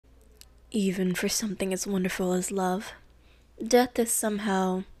Even for something as wonderful as love, death is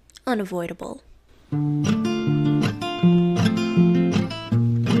somehow unavoidable.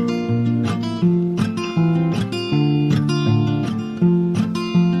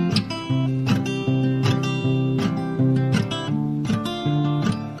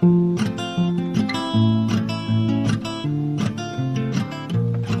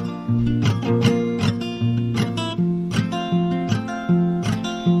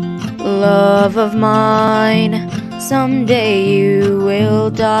 Love of mine, someday you will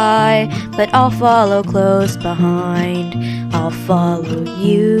die, but I'll follow close behind. I'll follow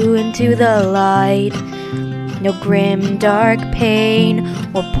you into the light. No grim, dark pain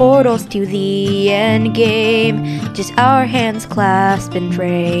or portals to the end game, just our hands clasped in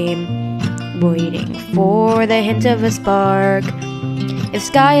frame, waiting for the hint of a spark. If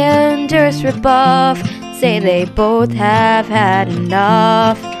sky and earth's rebuff, say they both have had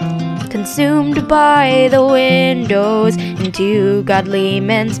enough. Consumed by the windows into godly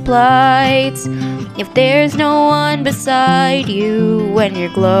men's plights. If there's no one beside you when your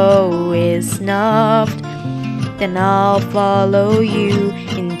glow is snuffed, then I'll follow you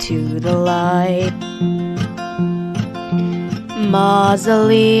into the light.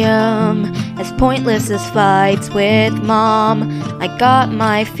 Mausoleum, as pointless as fights with mom, I got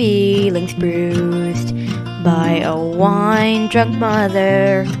my feelings bruised by a wine-drunk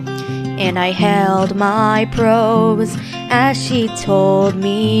mother. And I held my prose as she told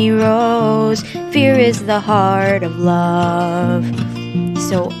me, Rose, fear is the heart of love.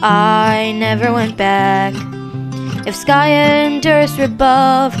 So I never went back. If sky and earth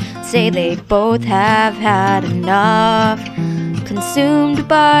rebuff, say they both have had enough. Consumed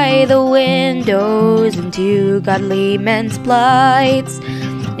by the windows into godly men's plights.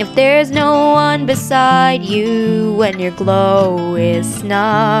 If there's no one beside you when your glow is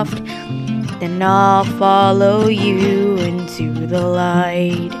snuffed, then I'll follow you into the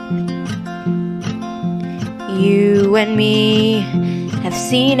light. You and me have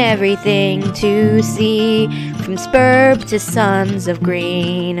seen everything to see, from spurb to sons of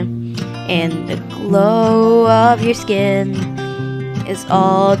green, and the glow of your skin is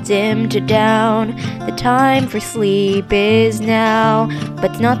all dimmed down. The time for sleep is now,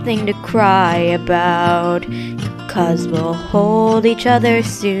 but nothing to cry about, 'cause we'll hold each other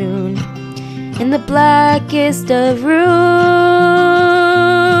soon in the blackest of rooms.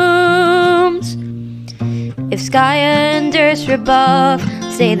 If sky and earth rebuff,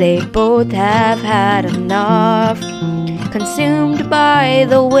 say they both have had enough. Consumed by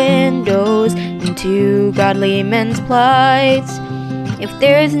the windows into godly men's plights. If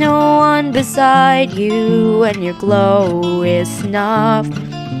there's no one beside you when your glow is snuffed,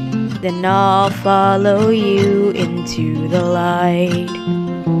 then I'll follow you into the light.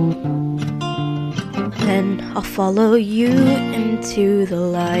 Then I'll follow you into the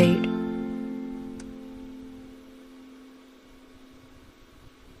light.